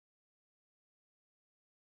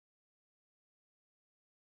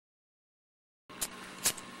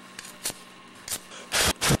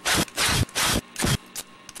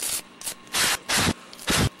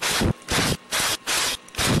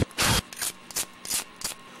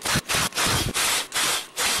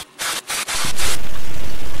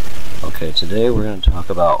Okay, today we're going to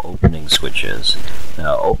talk about opening switches.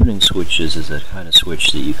 Now, opening switches is a kind of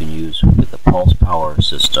switch that you can use with the pulse power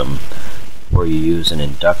system where you use an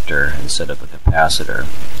inductor instead of a capacitor.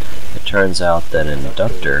 It turns out that an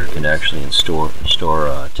inductor can actually store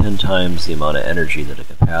 10 times the amount of energy that a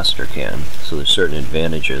capacitor can, so there's certain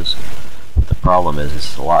advantages. But the problem is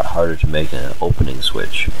it's a lot harder to make an opening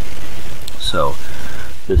switch. So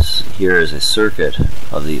this here is a circuit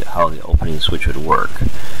of how the opening switch would work.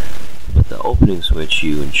 With the opening switch,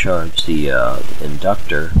 you charge the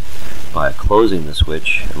inductor by closing the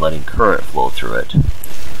switch and letting current flow through it.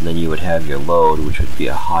 And then you would have your load, which would be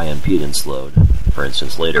a high impedance load. For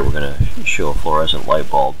instance, later we're going to show a fluorescent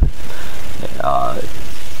light bulb,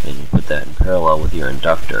 and you put that in parallel with your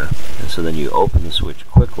inductor. And so then you open the switch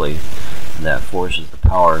quickly, and that forces the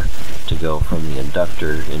power to go from the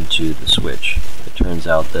inductor into the switch. It turns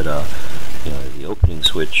out that the opening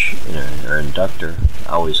switch or inductor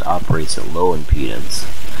always operates at low impedance,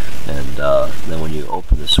 and then when you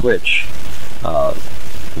open the switch,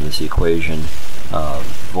 from this equation,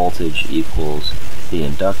 voltage equals the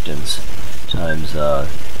inductance times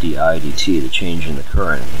di dt, the change in the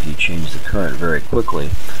current. If you change the current very quickly,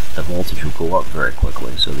 the voltage will go up very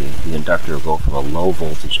quickly. So the inductor will go from a low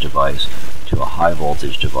voltage device to a high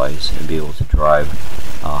voltage device and be able to drive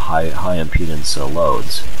high impedance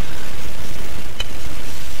loads.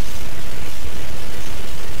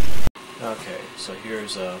 Okay, so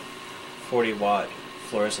here's a 40-watt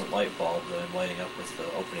fluorescent light bulb that I'm lighting up with the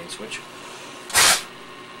opening switch.